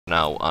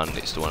now, and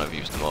it's the one I've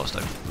used the most.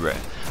 I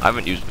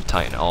haven't used the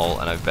Titan at all,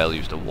 and I've barely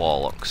used a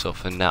Warlock, so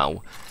for now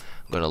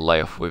I'm going to lay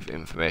off with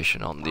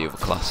information on the other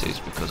classes,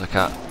 because I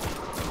can't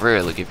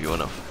really give you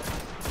enough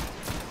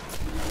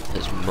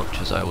as much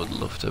as I would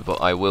love to,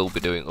 but I will be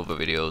doing other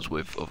videos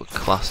with other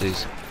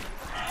classes.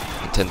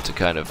 I intend to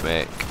kind of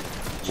make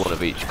one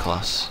of each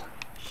class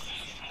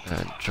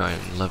and try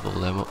and level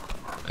them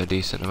up a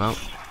decent amount.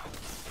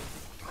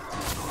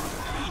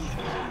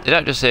 Did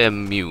I just say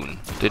immune?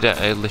 Did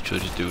I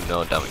literally just do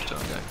no damage to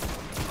that guy?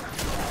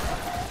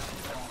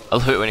 I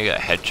love it when you get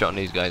a headshot on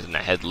these guys and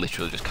their head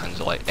literally just kind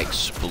of like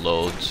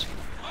explodes.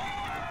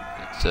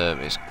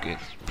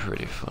 It's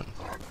pretty fun.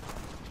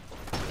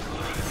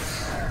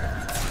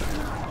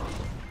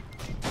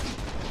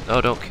 No,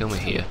 don't kill me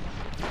here.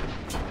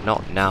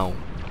 Not now.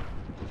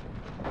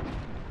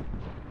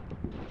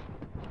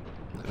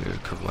 Let me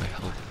recover my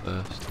health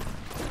first.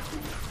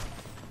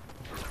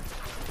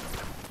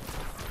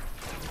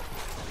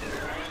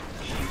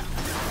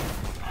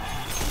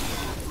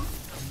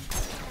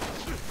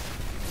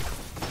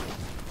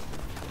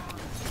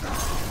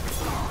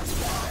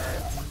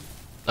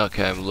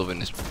 Okay, I'm loving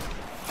this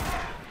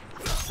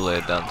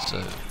Blade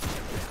Dancer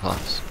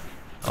class.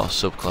 Or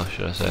subclass,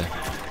 should I say.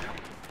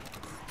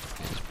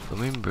 It's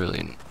blooming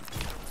brilliant.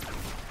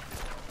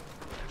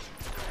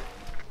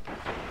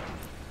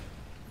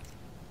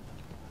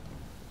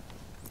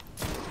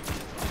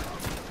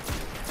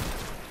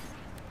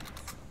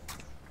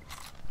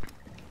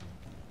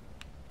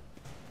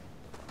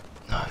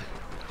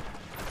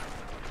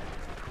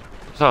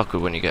 It's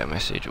awkward when you get a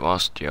message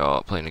whilst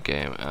you're playing a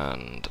game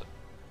and...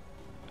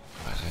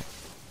 What is it?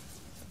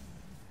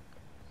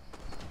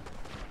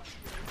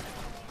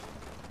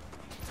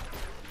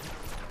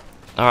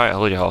 Alright,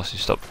 hold your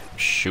horses, stop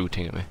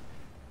shooting at me.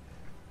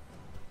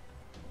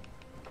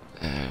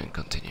 And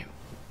continue.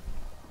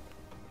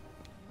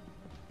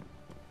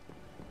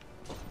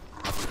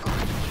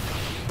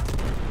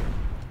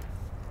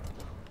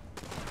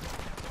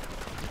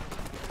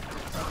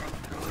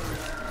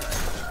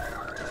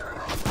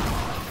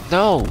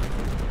 No!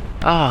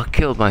 Ah, I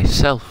killed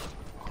myself.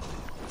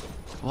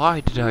 Why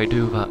did I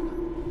do that?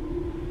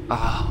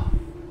 Ah.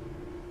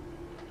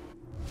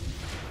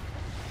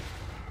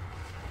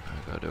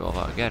 I gotta do all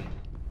that again.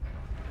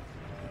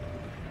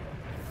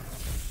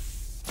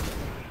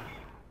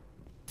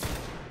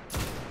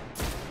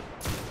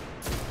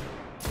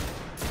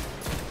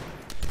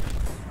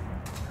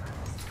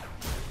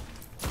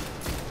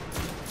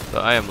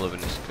 But I am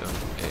loving this gun.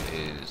 It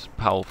is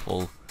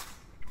powerful.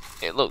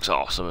 It looks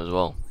awesome as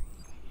well.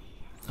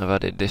 I've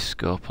added this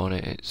scope on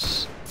it.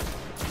 It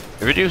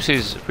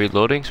reduces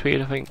reloading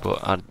speed, I think,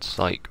 but adds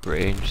like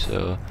range.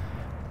 So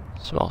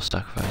small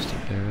sacrifice to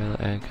pay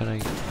really. Can I?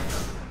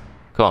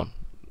 Come on,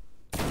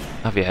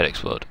 have your head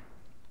explode.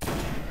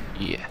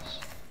 Yes.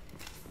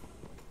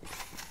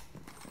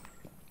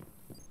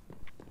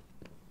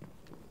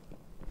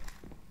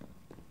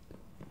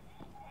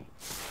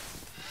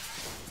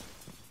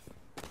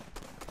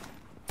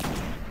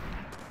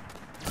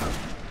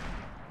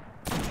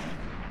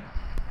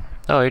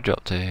 Oh, he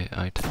dropped a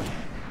item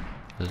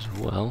as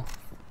well.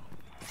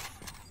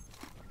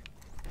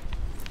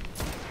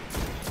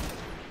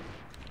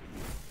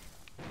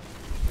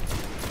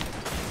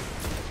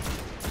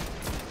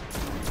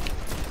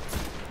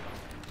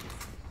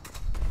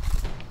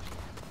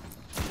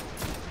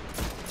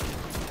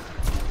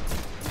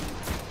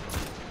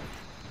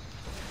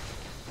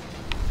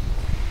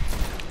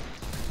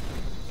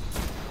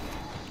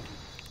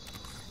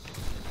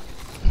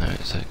 No,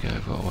 it's that guy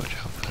I've got to watch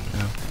out for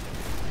now.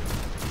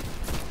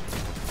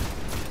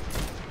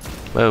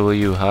 Where will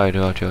you hide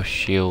without your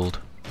shield?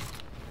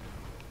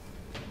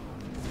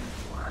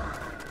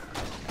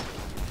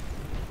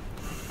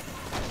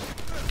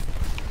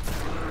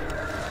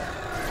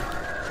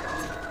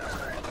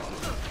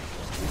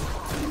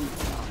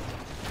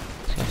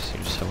 This guy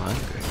seems so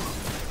angry.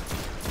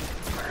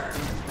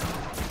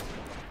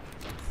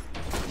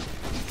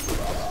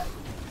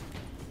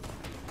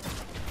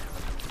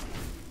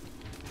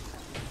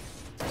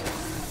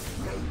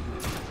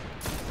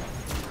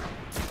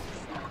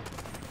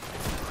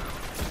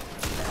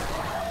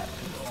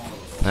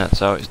 That's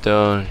how it's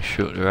done.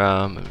 Shoot their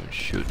arm and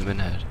shoot them in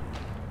the head.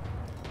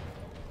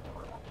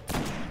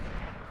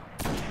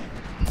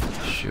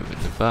 Shoot in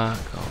the back.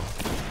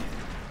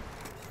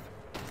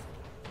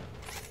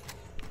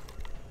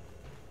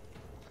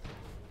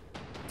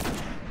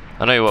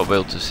 I know you won't be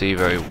able to see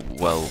very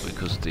well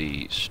because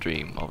the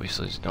stream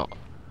obviously is not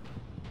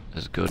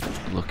as good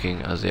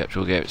looking as the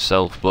actual game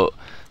itself, but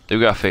the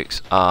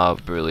graphics are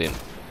brilliant.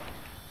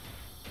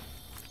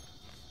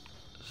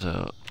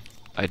 So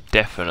I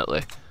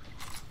definitely,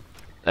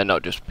 and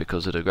not just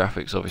because of the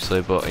graphics obviously,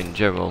 but in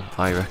general,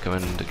 I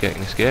recommend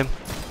getting this game.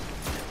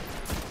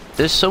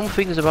 There's some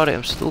things about it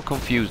I'm still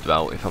confused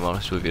about, if I'm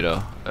honest with you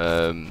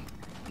though.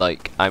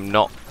 Like, I'm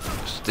not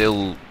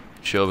still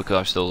sure because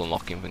I'm still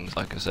unlocking things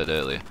like I said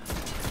earlier.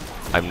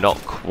 I'm not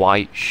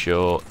quite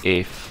sure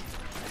if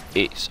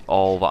it's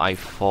all that I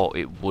thought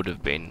it would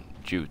have been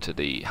due to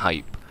the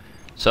hype.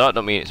 So that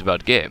don't mean it's a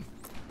bad game.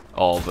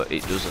 or that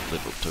it doesn't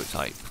live up to its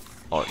hype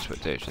or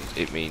expectations.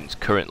 It means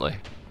currently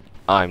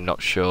I'm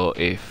not sure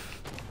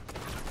if,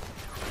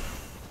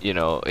 you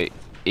know, it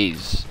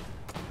is,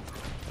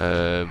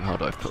 how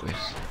do I put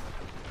this?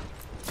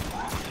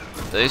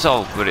 It's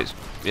all good, it's,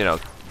 you know,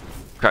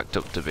 cracked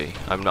up to be.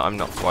 I'm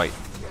not quite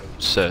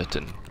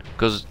certain,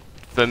 because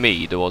for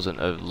me there wasn't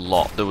a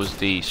lot. There was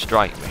the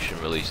strike mission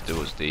released, there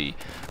was the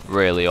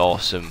really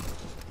awesome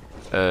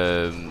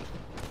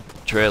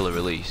trailer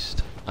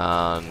released,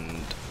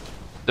 and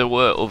there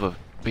were other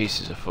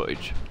pieces of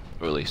footage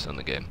released on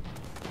the game,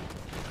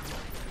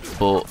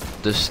 but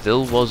there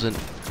still wasn't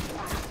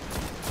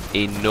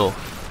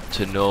enough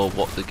to know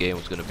what the game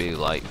was going to be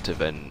like to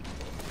then,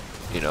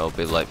 you know,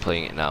 be like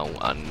playing it now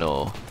and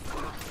know,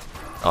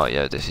 oh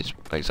yeah, this is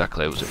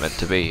exactly what it meant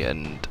to be.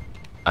 And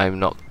I'm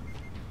not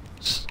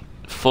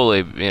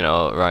fully, you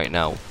know, right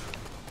now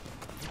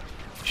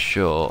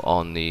sure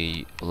on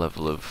the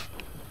level of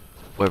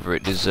whether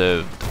it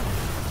deserved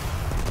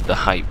the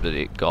hype that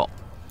it got,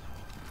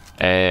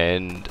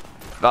 and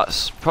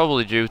that's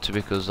probably due to,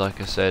 because like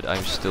I said,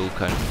 I'm still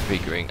kind of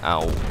figuring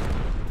out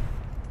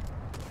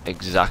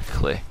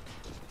exactly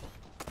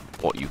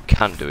what you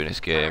can do in this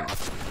game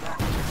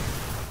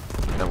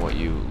and what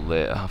you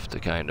later have to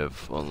kind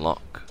of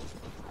unlock.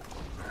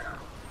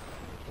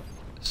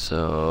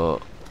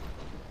 So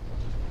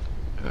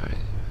right,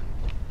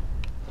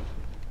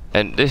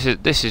 and this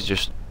is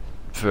just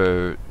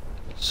for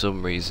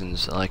some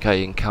reasons. Like, I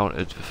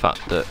encountered the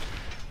fact that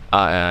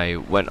I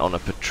went on a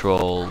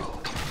patrol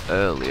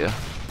earlier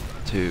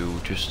to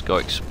just go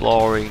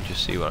exploring,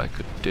 just see what I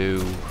could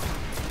do,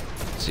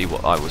 see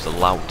what I was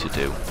allowed to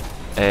do,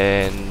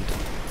 and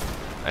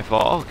I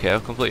thought, okay,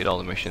 I've completed all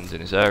the missions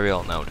in this area,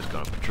 I'll now just go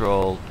on a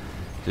patrol,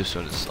 do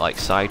some like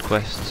side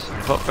quests.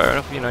 I thought, fair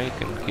enough, you know, you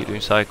can keep doing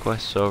side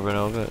quests over and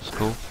over, it's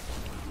cool.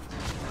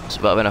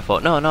 So, but then I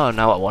thought, no,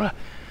 now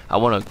I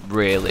wanna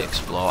really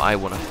explore. I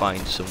wanna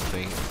find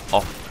something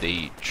off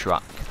the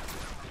track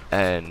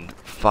and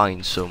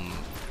find some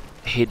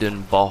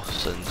hidden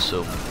boss and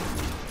some,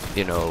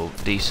 you know,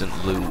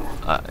 decent loot.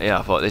 Yeah,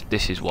 I thought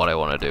this is what I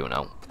want to do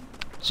now.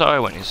 So I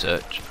went in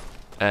search,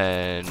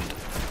 and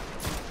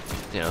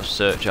you know,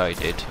 search I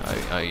did.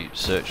 I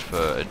searched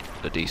for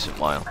a decent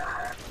while,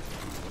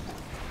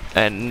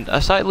 and I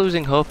started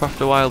losing hope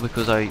after a while,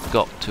 because I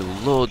got to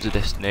loads of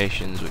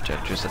destinations which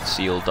I just had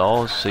sealed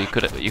doors, so you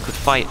could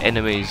fight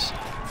enemies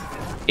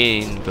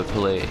in the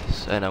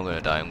place. And I'm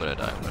gonna die.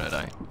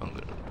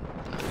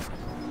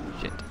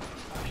 Shit.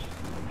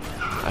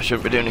 I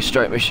shouldn't be doing this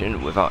strike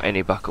mission without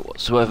any backup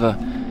whatsoever.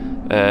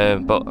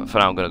 But for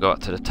now, I'm gonna go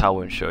back to the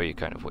tower and show you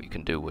kind of what you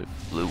can do with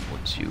loot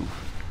once you've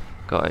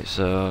got it.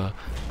 So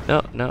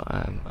no,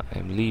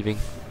 I'm leaving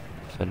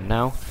for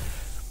now.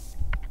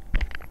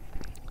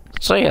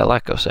 So yeah,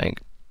 like I was saying,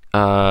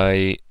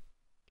 I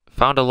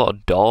found a lot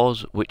of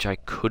doors which I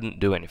couldn't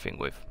do anything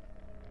with.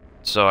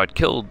 So I'd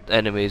killed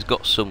enemies,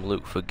 got some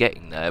loot for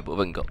getting there, but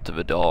then got to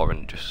the door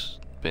and just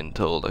been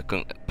told I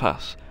couldn't get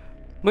past.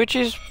 Which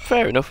is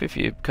fair enough if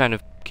you're kind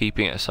of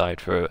keeping it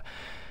aside for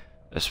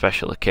a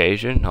special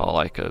occasion, or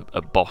like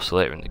a boss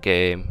later in the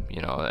game,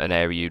 you know, an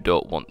area you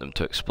don't want them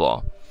to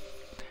explore.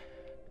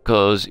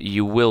 Because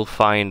you will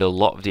find a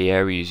lot of the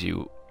areas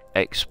you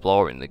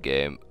explore in the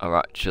game are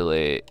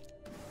actually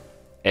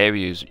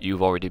areas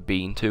you've already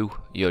been to.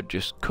 You're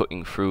just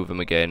cutting through them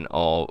again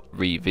or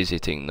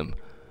revisiting them.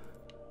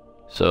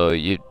 So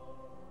you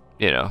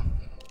know,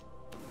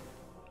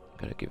 I'm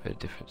gonna give it a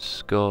different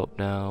scope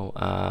now,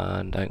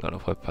 and I ain't got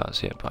enough web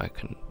parts yet, but I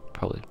can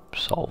probably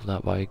solve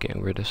that by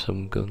getting rid of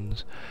some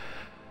guns.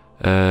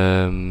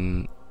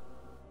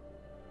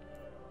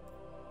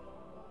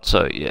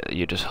 So yeah,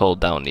 you just hold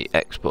down the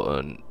X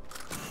button.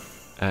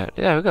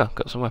 There we go,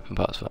 got some weapon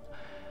parts for that.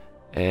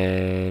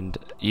 And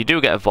you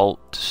do get a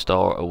vault to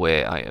store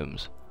away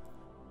items,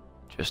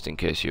 just in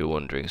case you were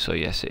wondering. So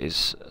yes, it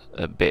is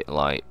a bit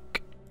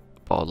like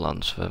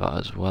Borderlands for that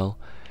as well.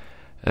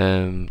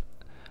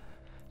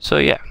 So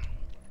yeah,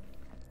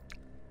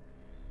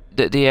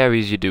 the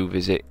areas you do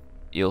visit,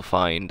 you'll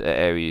find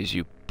areas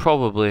you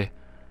probably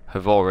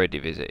have already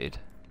visited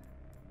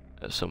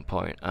at some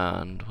point.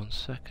 And 1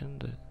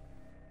 second.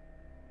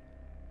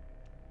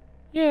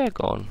 Yeah,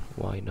 go on,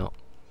 why not?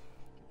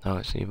 Now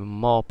it's even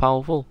more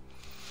powerful.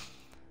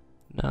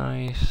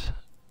 Nice.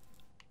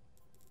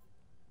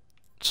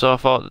 So I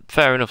thought,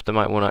 fair enough, they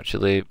might want to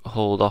actually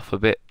hold off a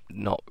bit,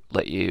 not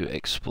let you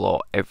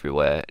explore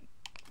everywhere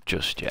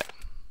just yet.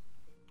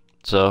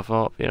 So I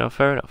thought, you know,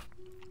 fair enough.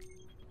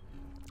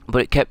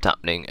 But it kept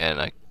happening,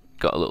 and I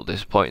got a little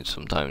disappointed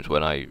sometimes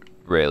when I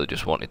really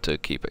just wanted to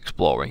keep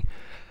exploring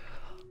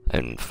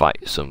and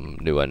fight some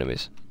new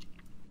enemies.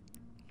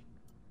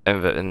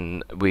 And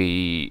then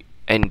we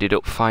ended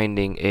up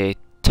finding a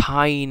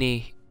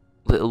tiny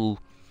little...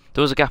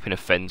 There was a gap in a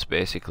fence,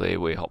 basically.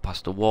 We hopped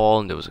past the wall,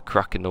 and there was a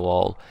crack in the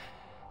wall,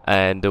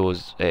 and there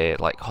was a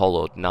like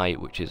hollowed knight,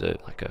 which is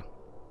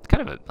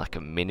kind of a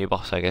mini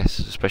boss, I guess.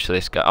 Especially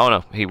this guy. Oh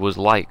no, he was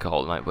like a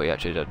hollowed knight, but he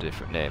actually had a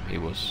different name. He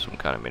was some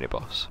kind of mini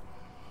boss.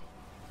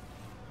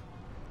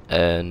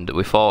 and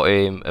we fought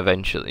him.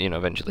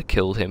 Eventually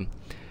killed him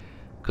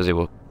because he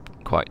was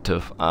quite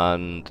tough.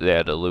 And they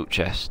had a loot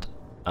chest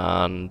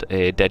and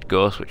a dead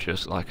ghost, which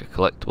was like a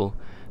collectible.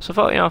 So I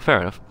thought,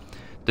 fair enough.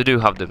 They do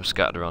have them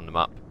scattered around the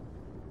map.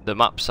 The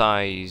map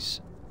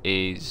size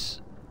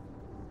it's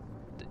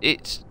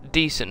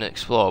decent to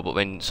explore, but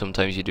then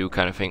sometimes you do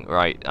kind of think,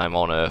 right, I'm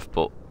on Earth,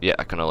 but yeah,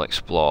 I can only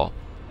explore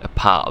a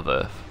part of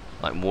Earth,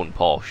 like one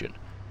portion.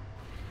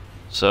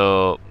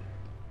 So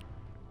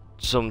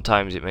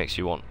sometimes it makes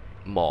you want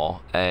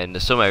more, and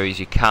there's some areas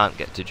you can't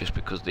get to just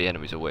because the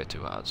enemies are way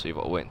too hard, so you've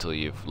got to wait until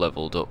you've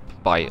leveled up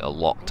by a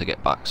lot to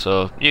get back.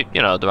 So you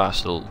know, there are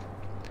still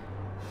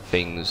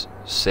things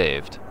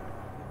saved,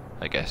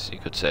 I guess you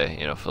could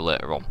say, for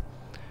later on,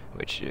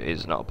 which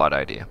is not a bad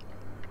idea.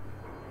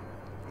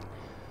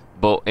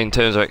 But in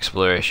terms of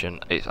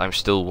exploration, I'm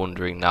still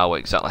wondering now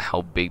exactly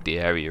how big the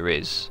area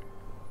is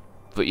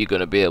that you're going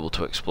to be able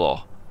to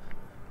explore,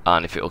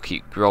 and if it'll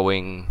keep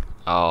growing,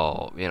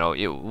 or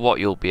what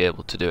you'll be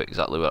able to do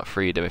exactly with that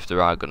freedom, if there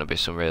are going to be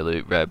some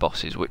really rare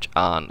bosses which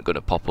aren't going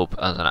to pop up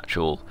as an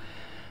actual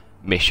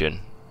mission,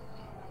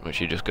 which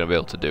you're just going to be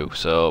able to do.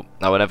 So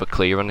I will never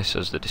clear on this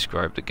as they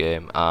describe the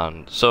game,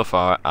 and so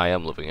far I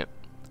am loving it.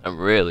 I'm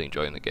really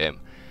enjoying the game.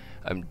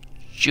 I'm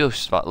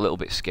just that little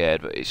bit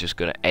scared that it's just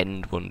going to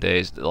end one day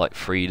as like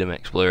freedom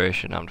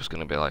exploration. I'm just going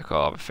to be like,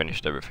 oh, I've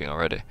finished everything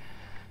already.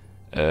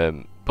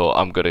 But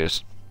I'm going to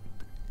just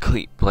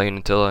keep playing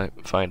until I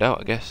find out,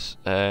 I guess,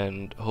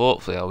 and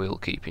hopefully I will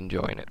keep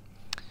enjoying it.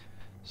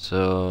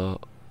 So,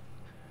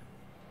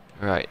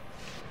 right,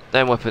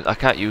 then weapons I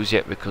can't use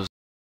yet because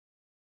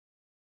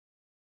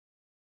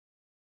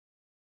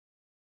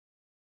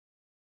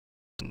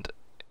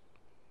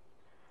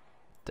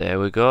there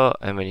we go,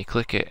 and when you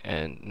click it,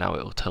 and now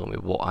it will tell me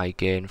what I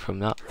gain from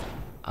that.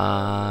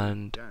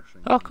 And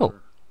oh, cool,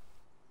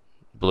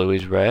 blue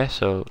is rare,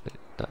 so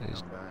that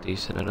is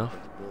decent enough.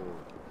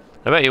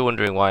 I bet you're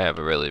wondering why I have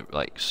a really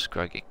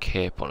scraggy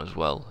cape on as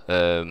well.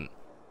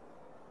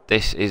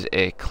 This is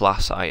a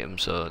class item,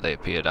 so they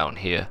appear down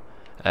here.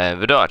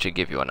 They don't actually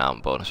give you an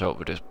arm bonus, so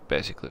we're just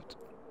basically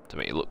to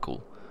make you look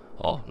cool,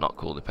 or not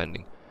cool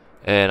depending.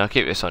 And I'll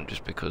keep this on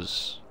just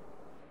because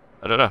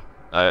I don't know,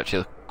 I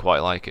actually quite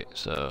like it,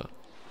 so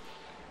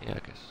yeah,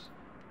 I guess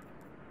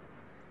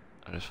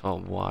I just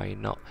thought, why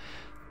not?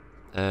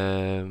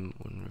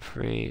 1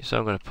 3. So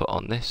I'm going to put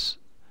on this,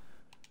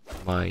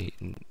 my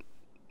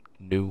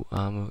new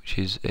armor, which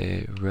is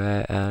a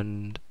rare,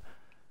 and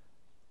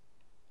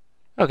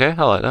okay,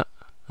 I like that.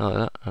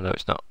 I know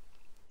it's not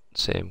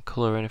the same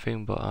colour or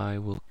anything, but I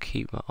will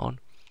keep that on.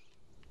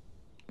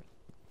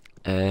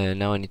 And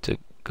now I need to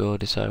go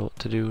decide what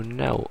to do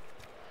now.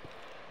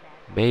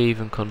 May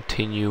even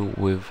continue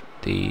with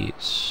the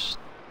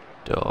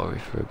story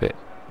for a bit.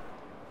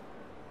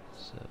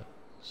 So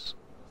let's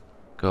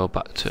go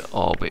back to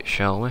orbit,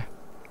 shall we?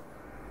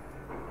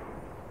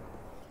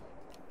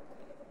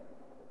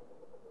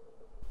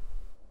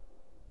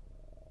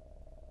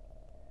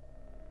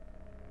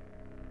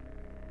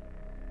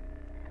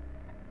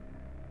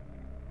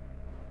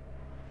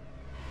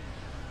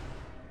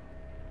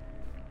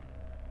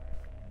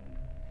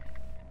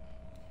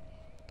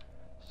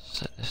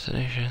 Set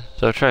destination.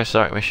 So I tried to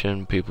start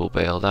mission, people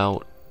bailed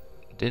out.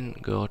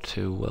 Didn't go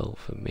too well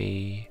for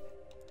me.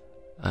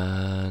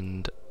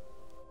 And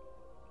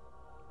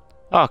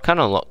oh, I can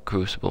unlock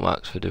Crucible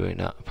marks for doing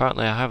that.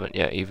 Apparently I haven't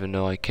yet, even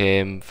though I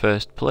came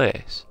first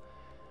place.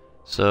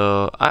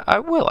 So I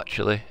will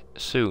actually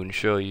soon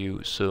show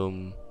you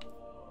some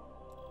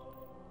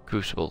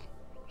Crucible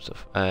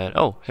stuff. And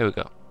oh, here we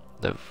go.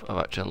 I've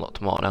actually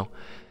unlocked more now.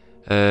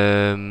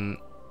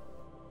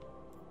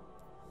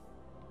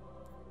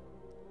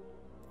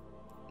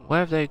 Where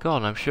have they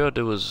gone? I'm sure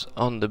there was,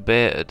 on the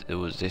beta, there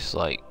was this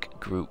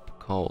group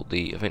called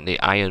I think the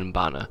Iron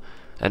Banner,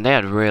 and they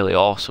had really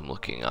awesome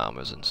looking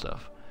armors and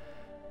stuff.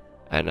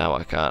 And now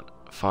I can't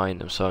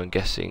find them, so I'm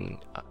guessing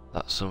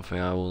that's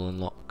something I will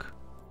unlock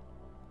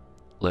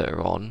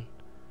later on,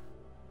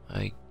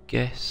 I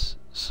guess.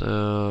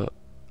 So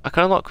I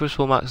can unlock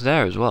Crucible marks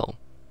there as well.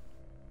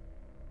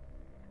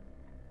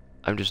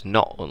 I'm just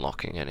not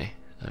unlocking any,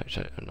 which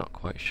I'm not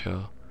quite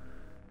sure.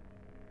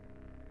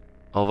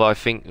 Although I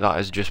think that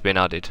has just been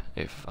added,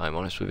 if I'm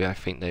honest with you. I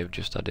think they've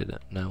just added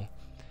it now.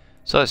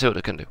 So let's see what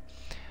they can do.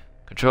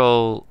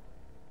 Control,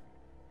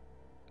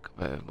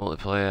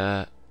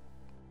 multiplayer,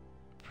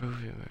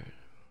 prove your merit.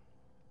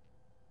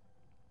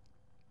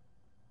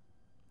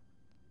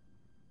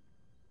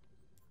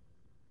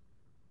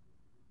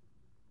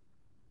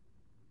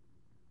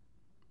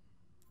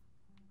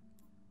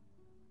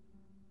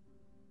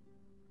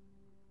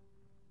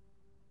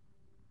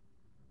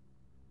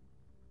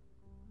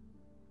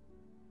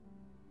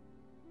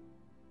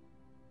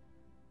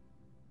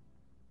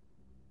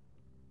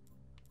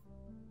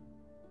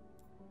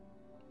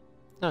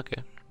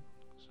 Okay,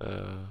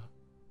 so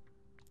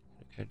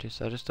I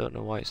just don't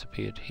know why it's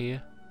appeared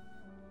here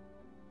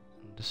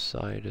on the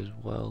side as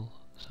well,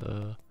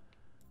 so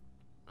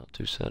not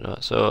too certain of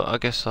that. So I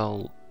guess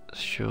I'll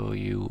show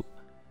you